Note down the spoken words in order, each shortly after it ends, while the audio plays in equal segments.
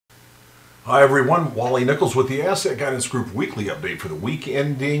Hi everyone, Wally Nichols with the Asset Guidance Group weekly update for the week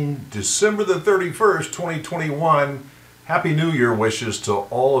ending December the 31st, 2021. Happy New Year wishes to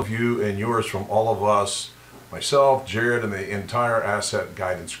all of you and yours from all of us, myself, Jared, and the entire Asset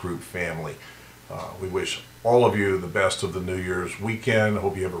Guidance Group family. We wish all of you the best of the New Year's weekend.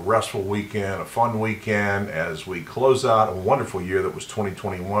 Hope you have a restful weekend, a fun weekend as we close out a wonderful year that was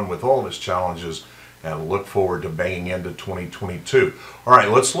 2021 with all of its challenges, and look forward to banging into 2022. All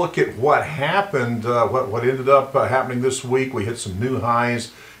right, let's look at what happened, what ended up happening this week. We hit some new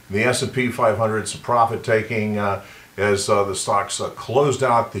highs in the S&P 500, some profit taking as the stocks closed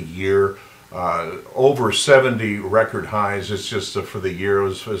out the year. Over 70 record highs. It's just for the year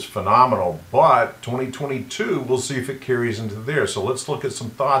it was phenomenal. But 2022, we'll see if it carries into there. So let's look at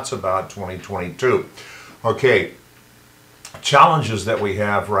some thoughts about 2022. Okay, challenges that we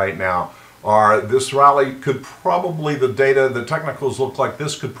have right now are this rally could probably, the technicals look like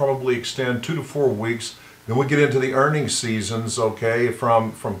this could probably extend 2 to 4 weeks. Then we get into the earnings seasons, okay, for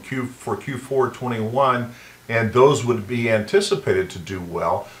Q4 21, and those would be anticipated to do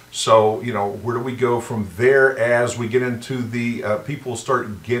well. So, you know, where do we go from there as we get into the, people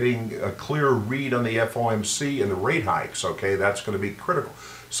start getting a clear read on the FOMC and the rate hikes, okay? That's going to be critical.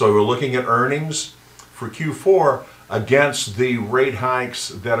 So we're looking at earnings for Q4 against the rate hikes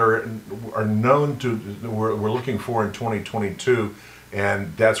that are known to, we're looking for in 2022,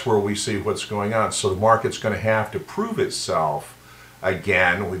 and that's where we see what's going on. So the market's going to have to prove itself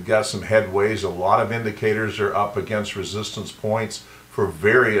again. We've got some headways. A lot of indicators are up against resistance points for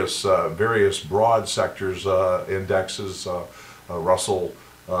various broad sectors, indexes, Russell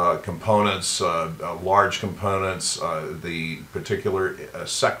components, large components, the particular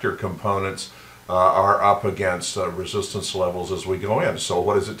sector components are up against resistance levels as we go in. So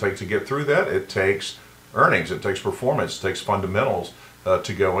what does it take to get through that? It takes earnings, it takes performance, it takes fundamentals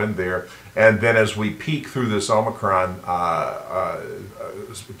to go in there. And then as we peak through this Omicron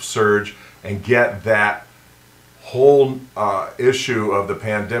surge and get that whole issue of the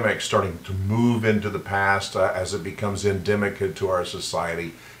pandemic starting to move into the past as it becomes endemic to our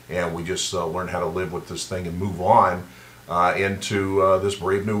society, and we just learn how to live with this thing and move on into this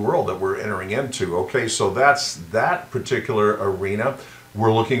brave new world that we're entering into. Okay, so that's that particular arena.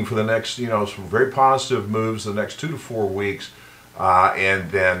 We're looking for the next, you know, some very positive moves the next 2 to 4 weeks, and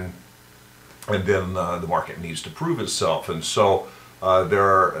then the market needs to prove itself. And so there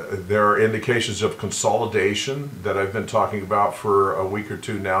are indications of consolidation that I've been talking about for a week or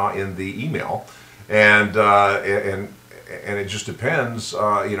two now in the email, and it just depends.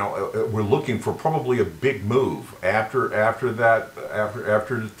 You know, we're looking for probably a big move after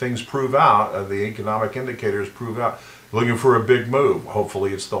things prove out, the economic indicators prove out. Looking for a big move.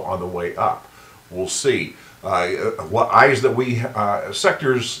 Hopefully, it's still on the way up. We'll see.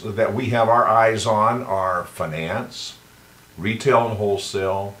 Sectors that we have our eyes on are finance, retail and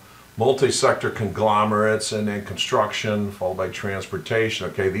wholesale, multi-sector conglomerates, and then construction, followed by transportation.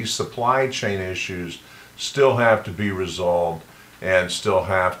 Okay, these supply chain issues still have to be resolved and still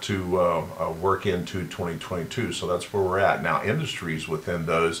have to work into 2022. So that's where we're at. Now, industries within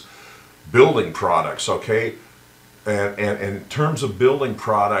those, building products, okay? And in terms of building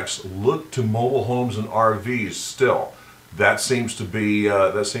products, look to mobile homes and RVs still. That seems to be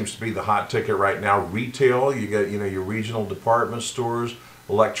the hot ticket right now. Retail, you get, you know, your regional department stores,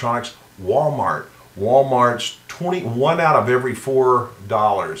 electronics, Walmart's 21 out of every $4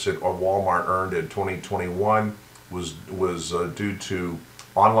 that Walmart earned in 2021 was due to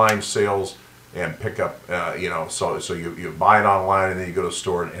online sales and pickup. You know, so you buy it online and then you go to the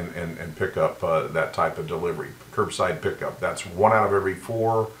store and pick up that type of delivery, curbside pickup. That's 1 out of every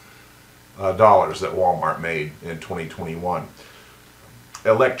 $4 that Walmart made in 2021.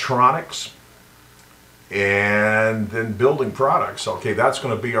 Electronics and then building products. Okay, that's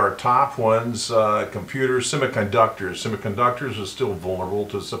going to be our top ones. Computers, semiconductors are still vulnerable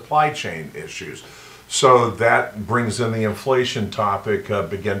to supply chain issues. So that brings in the inflation topic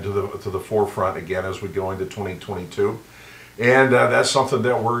begin to the forefront again as we go into 2022. And that's something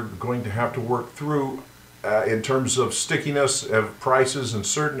that we're going to have to work through in terms of stickiness of prices in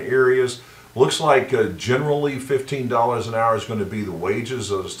certain areas. Looks like generally $15 an hour is going to be the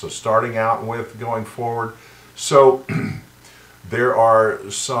wages as to starting out with going forward. So there are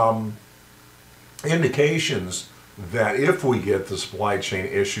some indications that if we get the supply chain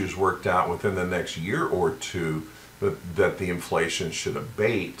issues worked out within the next year or two, that the inflation should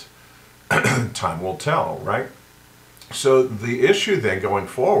abate. Time will tell, right? So the issue then going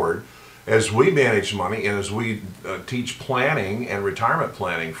forward as we manage money and as we teach planning and retirement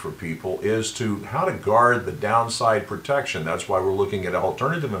planning for people, is to how to guard the downside protection. That's why we're looking at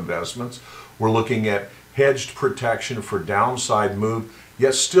alternative investments. We're looking at hedged protection for downside move,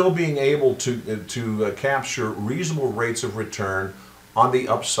 yet still being able to capture reasonable rates of return on the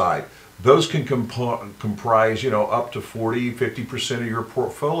upside. Those can comprise, up to 40-50% of your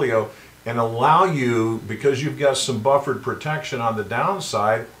portfolio, and allow you, because you've got some buffered protection on the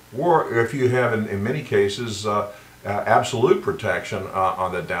downside, or if you have, in many cases, absolute protection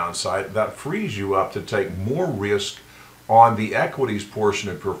on the downside, that frees you up to take more risk on the equities portion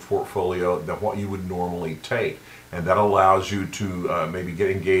of your portfolio than what you would normally take. And that allows you to maybe get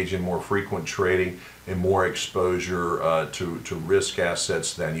engaged in more frequent trading and more exposure to risk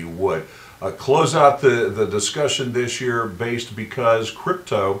assets than you would. Close out the discussion this year because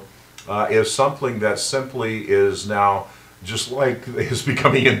crypto is something that simply is now is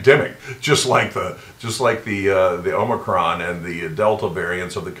becoming endemic, just like the Omicron and the Delta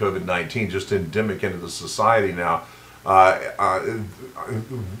variants of the COVID-19, just endemic into the society now.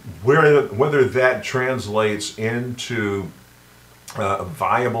 Whether that translates into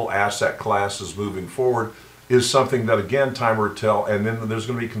viable asset classes moving forward is something that, again, time will tell. And then there's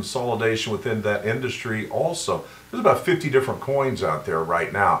going to be consolidation within that industry also. There's about 50 different coins out there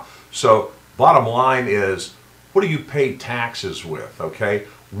right now. So bottom line is, what do you pay taxes with, okay?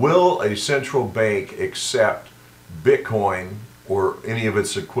 Will a central bank accept Bitcoin or any of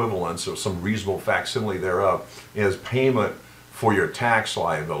its equivalents or some reasonable facsimile thereof as payment for your tax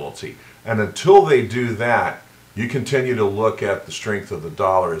liability? And until they do that, you continue to look at the strength of the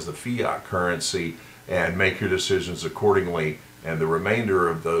dollar as the fiat currency and make your decisions accordingly. And the remainder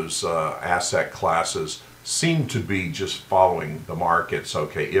of those asset classes seem to be just following the markets,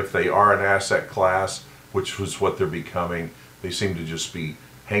 okay? If they are an asset class, which was what they're becoming, they seem to just be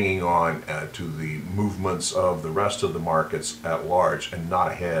hanging on to the movements of the rest of the markets at large and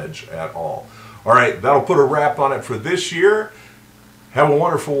not a hedge at all. All right, that'll put a wrap on it for this year. Have a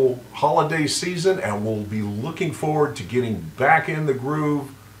wonderful holiday season, and we'll be looking forward to getting back in the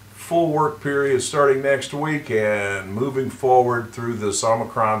groove. Full work period starting next week and moving forward through this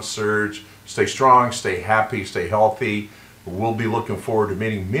Omicron surge. Stay strong, stay happy, stay healthy. We'll be looking forward to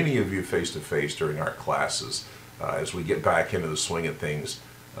meeting many of you face-to-face during our classes as we get back into the swing of things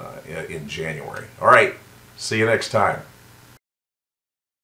in January. All right, see you next time.